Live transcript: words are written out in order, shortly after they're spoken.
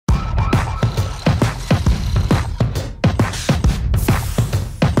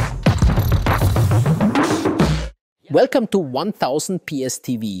Welcome to 1000 PS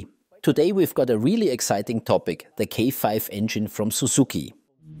TV. Today we've got a really exciting topic, the K5 engine from Suzuki.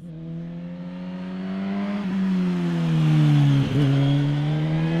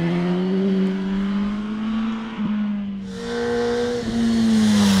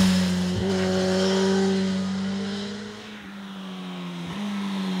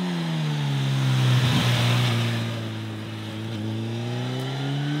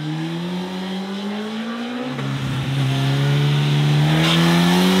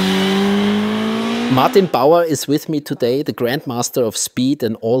 Martin Bauer is with me today, the Grandmaster of Speed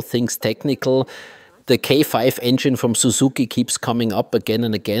and all things technical. The K5 engine from Suzuki keeps coming up again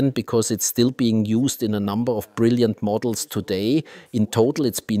and again because it's still being used in a number of brilliant models today. In total,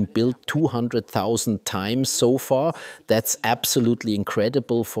 it's been built 200,000 times so far. That's absolutely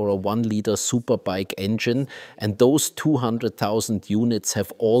incredible for a 1-liter superbike engine. And those 200,000 units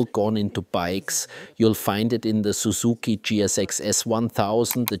have all gone into bikes. You'll find it in the Suzuki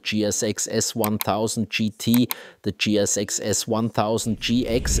GSX-S1000, the GSX-S1000 GT, the GSX-S1000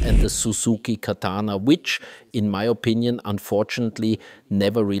 GX, and the Suzuki Katana, which, in my opinion, unfortunately,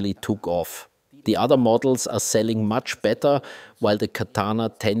 never really took off. The other models are selling much better, while the Katana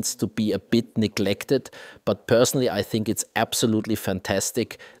tends to be a bit neglected. But personally, I think it's absolutely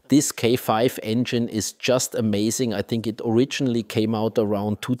fantastic. This K5 engine is just amazing. I think it originally came out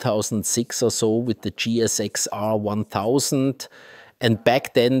around 2006 or so with the GSX-R1000. And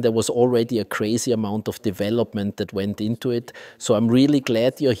back then, there was already a crazy amount of development that went into it. So I'm really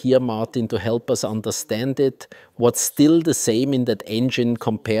glad you're here, Martin, to help us understand it. What's still the same in that engine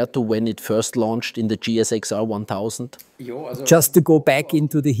compared to when it first launched in the GSX-R1000? Just to go back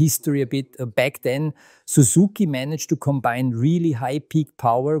into the history a bit, back then, Suzuki managed to combine really high peak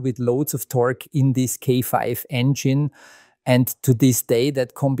power with loads of torque in this K5 engine. And to this day,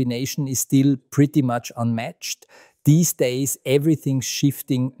 that combination is still pretty much unmatched. These days, everything's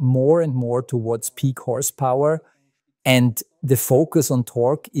shifting more and more towards peak horsepower, and the focus on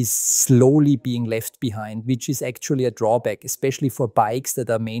torque is slowly being left behind, which is actually a drawback, especially for bikes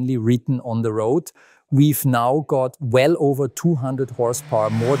that are mainly ridden on the road. We've now got well over 200 horsepower,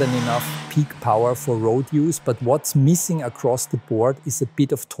 more than enough peak power for road use. But what's missing across the board is a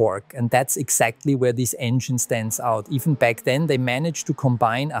bit of torque. And that's exactly where this engine stands out. Even back then, they managed to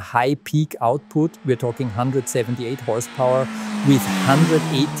combine a high peak output. We're talking 178 horsepower with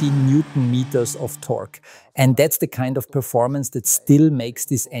 180 Newton meters of torque. And that's the kind of performance that still makes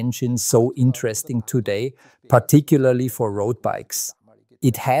this engine so interesting today, particularly for road bikes.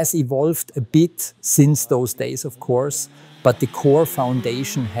 It has evolved a bit since those days, of course, but the core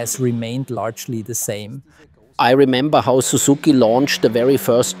foundation has remained largely the same. I remember how Suzuki launched the very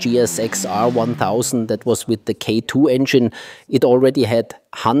first GSX-R1000 that was with the K2 engine. It already had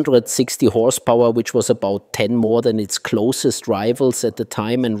 160 horsepower, which was about 10 more than its closest rivals at the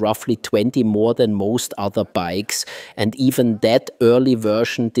time and roughly 20 more than most other bikes. And even that early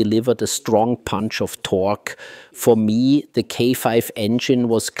version delivered a strong punch of torque. For me, the K5 engine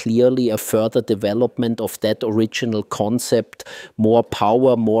was clearly a further development of that original concept. More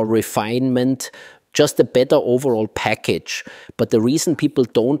power, more refinement, just a better overall package. But the reason people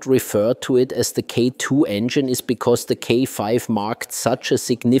don't refer to it as the K2 engine is because the K5 marked such a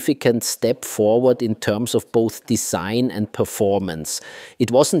significant step forward in terms of both design and performance.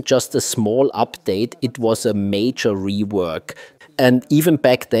 It wasn't just a small update, it was a major rework. And even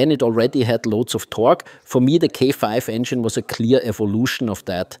back then, it already had loads of torque. For me, the K5 engine was a clear evolution of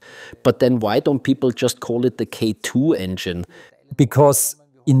that. But then why don't people just call it the K2 engine? Because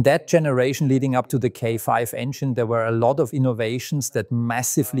in that generation leading up to the K5 engine, there were a lot of innovations that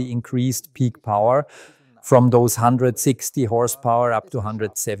massively increased peak power from those 160 horsepower up to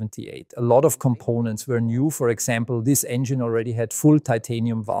 178. A lot of components were new. For example, this engine already had full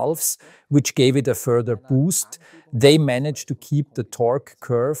titanium valves, which gave it a further boost. They managed to keep the torque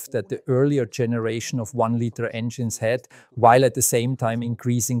curve that the earlier generation of 1-liter engines had, while at the same time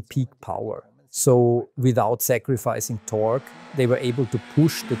increasing peak power. So without sacrificing torque, they were able to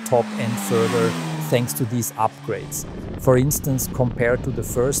push the top end further thanks to these upgrades. For instance, compared to the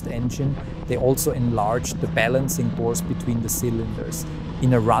first engine, they also enlarged the balancing bores between the cylinders.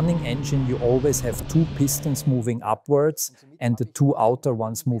 In a running engine, you always have 2 pistons moving upwards and the 2 outer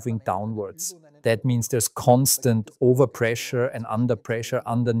ones moving downwards. That means there's constant overpressure and underpressure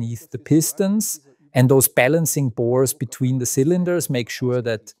underneath the pistons. And those balancing bores between the cylinders make sure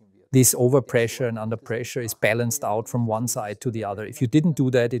that this overpressure and underpressure is balanced out from one side to the other. If you didn't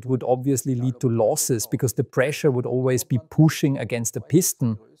do that, it would obviously lead to losses because the pressure would always be pushing against the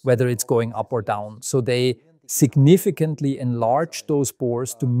piston, whether it's going up or down. So they significantly enlarged those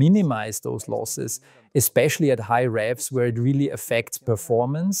bores to minimize those losses. especially at high revs where it really affects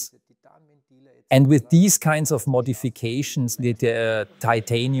performance. And with these kinds of modifications, the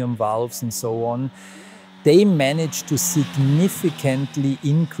titanium valves and so on, they managed to significantly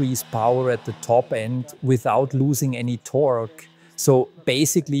increase power at the top end without losing any torque. So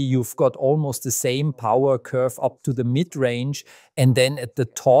basically, you've got almost the same power curve up to the mid-range, and then at the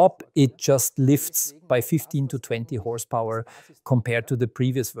top, it just lifts by 15 to 20 horsepower compared to the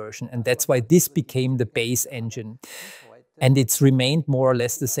previous version. And that's why this became the base engine. And it's remained more or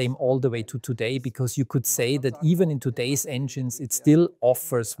less the same all the way to today, because you could say that even in today's engines, it still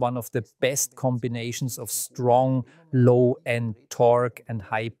offers one of the best combinations of strong low-end torque and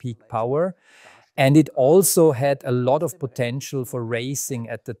high peak power. And it also had a lot of potential for racing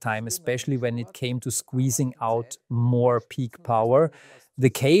at the time, especially when it came to squeezing out more peak power. The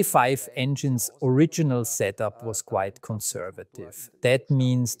K5 engine's original setup was quite conservative. That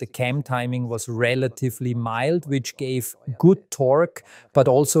means the cam timing was relatively mild, which gave good torque, but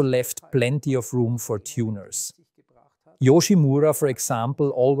also left plenty of room for tuners. Yoshimura, for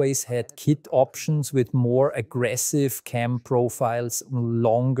example, always had kit options with more aggressive cam profiles,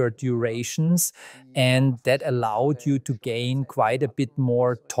 longer durations, and that allowed you to gain quite a bit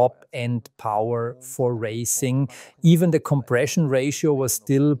more top-end power for racing. Even the compression ratio was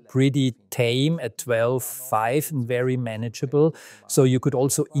still pretty tame at 12.5 and very manageable. So you could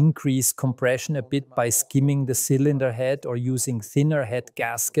also increase compression a bit by skimming the cylinder head or using thinner head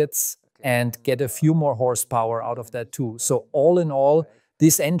gaskets, and get a few more horsepower out of that too. So all in all,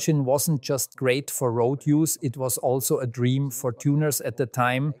 this engine wasn't just great for road use, it was also a dream for tuners at the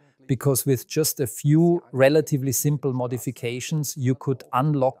time, because with just a few relatively simple modifications, you could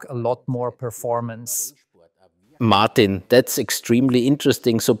unlock a lot more performance. Martin, that's extremely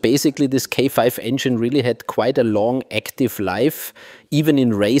interesting. So basically this K5 engine really had quite a long active life, even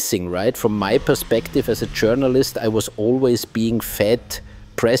in racing, right? From my perspective as a journalist, I was always being fed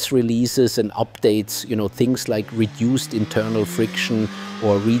press releases and updates, you know, things like reduced internal friction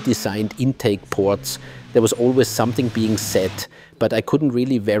or redesigned intake ports. There was always something being said, but I couldn't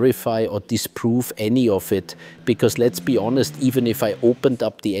really verify or disprove any of it, because let's be honest, even if I opened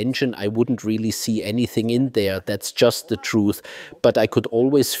up the engine, I wouldn't really see anything in there. That's just the truth. But I could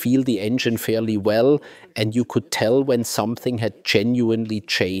always feel the engine fairly well, and you could tell when something had genuinely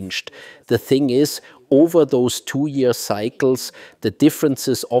changed. The thing is, over those 2-year cycles, the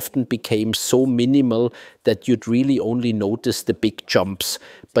differences often became so minimal that you'd really only notice the big jumps.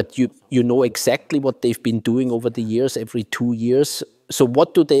 But you know exactly what they've been doing over the years, every 2 years. So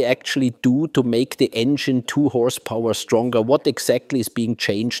what do they actually do to make the engine 2 horsepower stronger? What exactly is being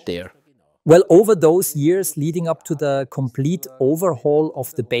changed there? Well, over those years leading up to the complete overhaul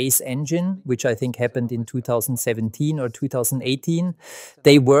of the base engine, which I think happened in 2017 or 2018,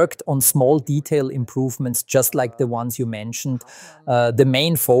 they worked on small detail improvements just like the ones you mentioned. The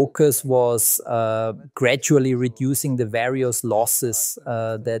main focus was gradually reducing the various losses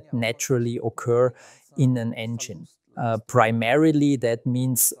that naturally occur in an engine. Primarily, that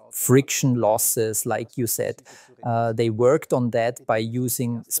means friction losses, like you said. They worked on that by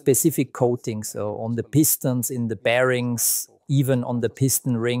using specific coatings, so on the pistons, in the bearings, even on the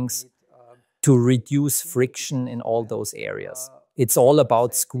piston rings, to reduce friction in all those areas. It's all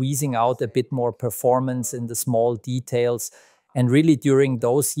about squeezing out a bit more performance in the small details. And really, during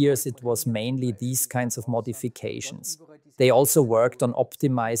those years, it was mainly these kinds of modifications. They also worked on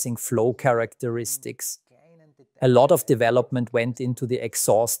optimizing flow characteristics. A lot of development went into the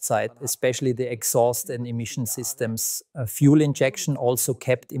exhaust side, especially the exhaust and emission systems. Fuel injection also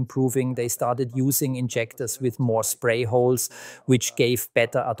kept improving. They started using injectors with more spray holes, which gave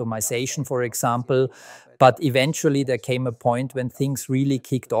better atomization, for example. But eventually there came a point when things really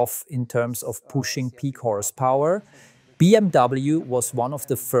kicked off in terms of pushing peak horsepower. BMW was one of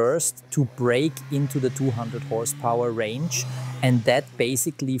the first to break into the 200 horsepower range, and that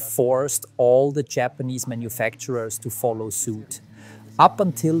basically forced all the Japanese manufacturers to follow suit. Up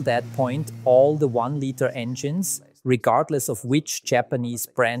until that point, all the 1-liter engines, regardless of which Japanese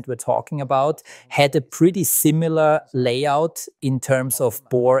brand we're talking about, had a pretty similar layout in terms of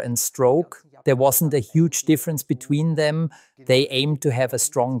bore and stroke. There wasn't a huge difference between them. They aimed to have a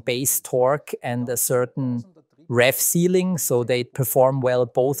strong base torque and a certain rev ceiling, so they perform well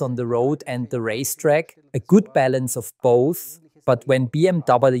both on the road and the racetrack. A good balance of both. But when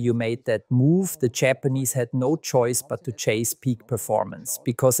BMW made that move, the Japanese had no choice but to chase peak performance.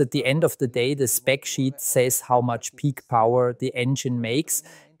 Because at the end of the day, the spec sheet says how much peak power the engine makes.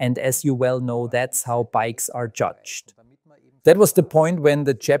 And as you well know, that's how bikes are judged. That was the point when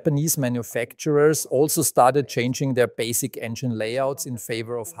the Japanese manufacturers also started changing their basic engine layouts in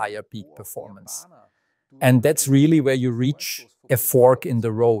favor of higher peak performance. And that's really where you reach a fork in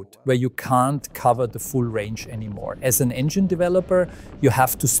the road, where you can't cover the full range anymore. As an engine developer, you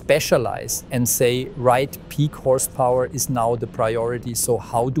have to specialize and say, right, peak horsepower is now the priority, so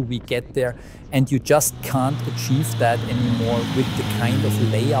how do we get there? And you just can't achieve that anymore with the kind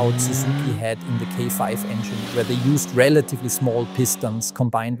of layout Suzuki had in the K5 engine, where they used relatively small pistons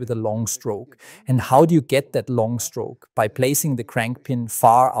combined with a long stroke. And how do you get that long stroke? By placing the crank pin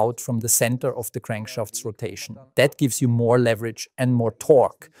far out from the center of the crankshaft's rotation. That gives you more leverage and more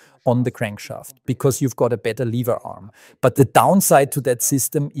torque on the crankshaft because you've got a better lever arm. But the downside to that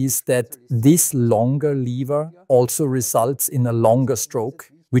system is that this longer lever also results in a longer stroke,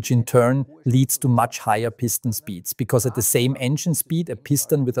 which in turn leads to much higher piston speeds, because at the same engine speed, a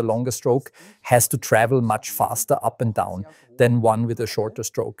piston with a longer stroke has to travel much faster up and down than one with a shorter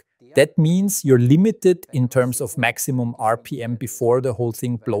stroke. That means you're limited in terms of maximum RPM before the whole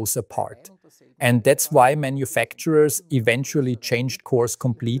thing blows apart. And that's why manufacturers eventually changed course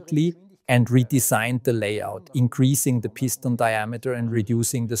completely and redesigned the layout, increasing the piston diameter and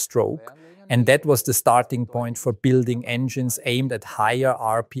reducing the stroke. And that was the starting point for building engines aimed at higher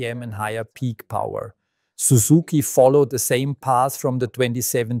RPM and higher peak power. Suzuki followed the same path from the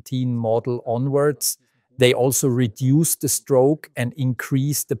 2017 model onwards. They also reduced the stroke and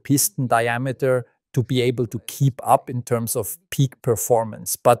increased the piston diameter to be able to keep up in terms of peak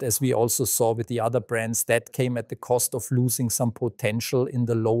performance. But as we also saw with the other brands, that came at the cost of losing some potential in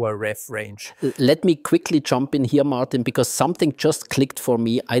the lower rev range. Let me quickly jump in here, Martin, because something just clicked for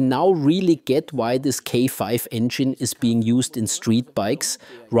me. I now really get why this K5 engine is being used in street bikes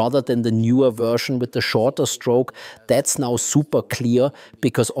rather than the newer version with the shorter stroke. That's now super clear,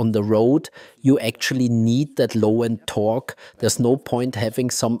 because on the road, you actually need that low-end torque. There's no point having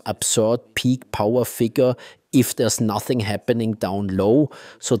some absurd peak power figure if there's nothing happening down low.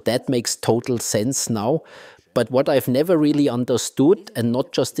 So that makes total sense now. But what I've never really understood, and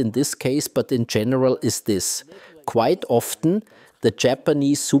not just in this case, but in general, is this. Quite often, the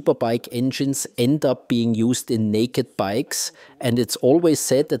Japanese superbike engines end up being used in naked bikes, and it's always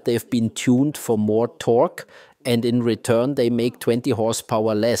said that they've been tuned for more torque, and in return they make 20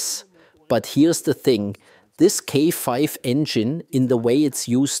 horsepower less. But here's the thing, this K5 engine, in the way it's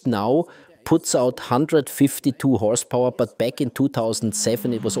used now, puts out 152 horsepower, but back in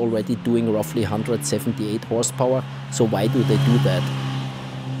 2007 it was already doing roughly 178 horsepower. So why do they do that?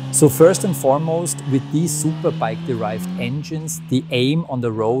 So first and foremost, with these superbike-derived engines, the aim on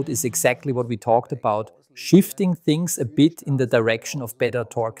the road is exactly what we talked about, shifting things a bit in the direction of better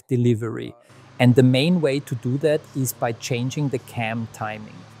torque delivery. And the main way to do that is by changing the cam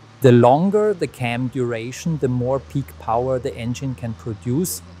timing. The longer the cam duration, the more peak power the engine can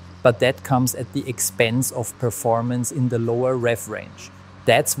produce, but that comes at the expense of performance in the lower rev range.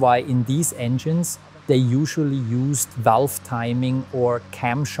 That's why in these engines, they usually used valve timing or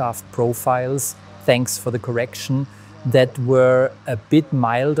camshaft profiles, thanks for the correction, that were a bit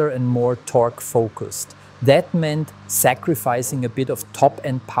milder and more torque focused. That meant sacrificing a bit of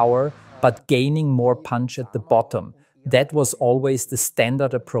top-end power, but gaining more punch at the bottom. That was always the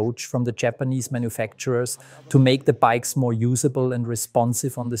standard approach from the Japanese manufacturers to make the bikes more usable and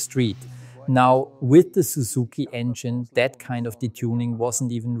responsive on the street. Now, with the Suzuki engine, that kind of detuning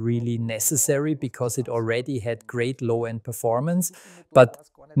wasn't even really necessary because it already had great low-end performance. But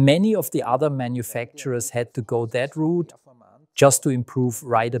many of the other manufacturers had to go that route just to improve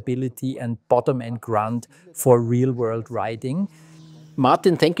rideability and bottom-end grunt for real-world riding.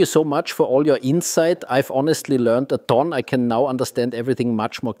 Martin, thank you so much for all your insight. I've honestly learned a ton. I can now understand everything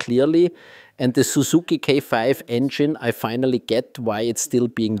much more clearly. And the Suzuki K5 engine, I finally get why it's still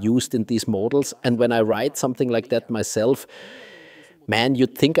being used in these models. And when I ride something like that myself, man,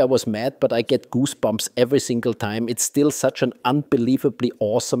 you'd think I was mad, but I get goosebumps every single time. It's still such an unbelievably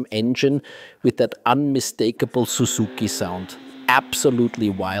awesome engine with that unmistakable Suzuki sound. Absolutely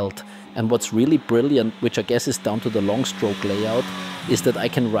wild. And what's really brilliant, which I guess is down to the long stroke layout, is that I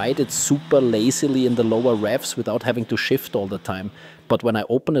can ride it super lazily in the lower revs without having to shift all the time. But when I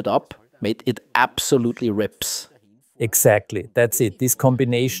open it up, mate, it absolutely rips. Exactly, that's it. This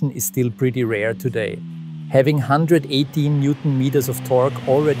combination is still pretty rare today. Having 118 Newton meters of torque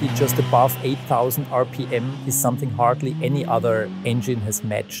already just above 8,000 RPM is something hardly any other engine has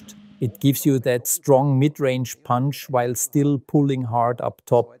matched. It gives you that strong mid-range punch while still pulling hard up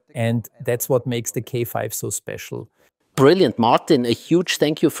top, and that's what makes the K5 so special. Brilliant, Martin. A huge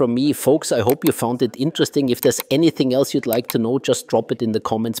thank you from me. Folks, I hope you found it interesting. If there's anything else you'd like to know, just drop it in the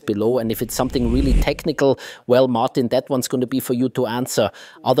comments below. And if it's something really technical, well, Martin, that one's going to be for you to answer.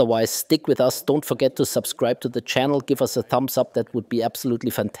 Otherwise, stick with us. Don't forget to subscribe to the channel. Give us a thumbs up. That would be absolutely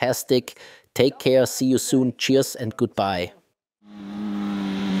fantastic. Take care. See you soon. Cheers and goodbye.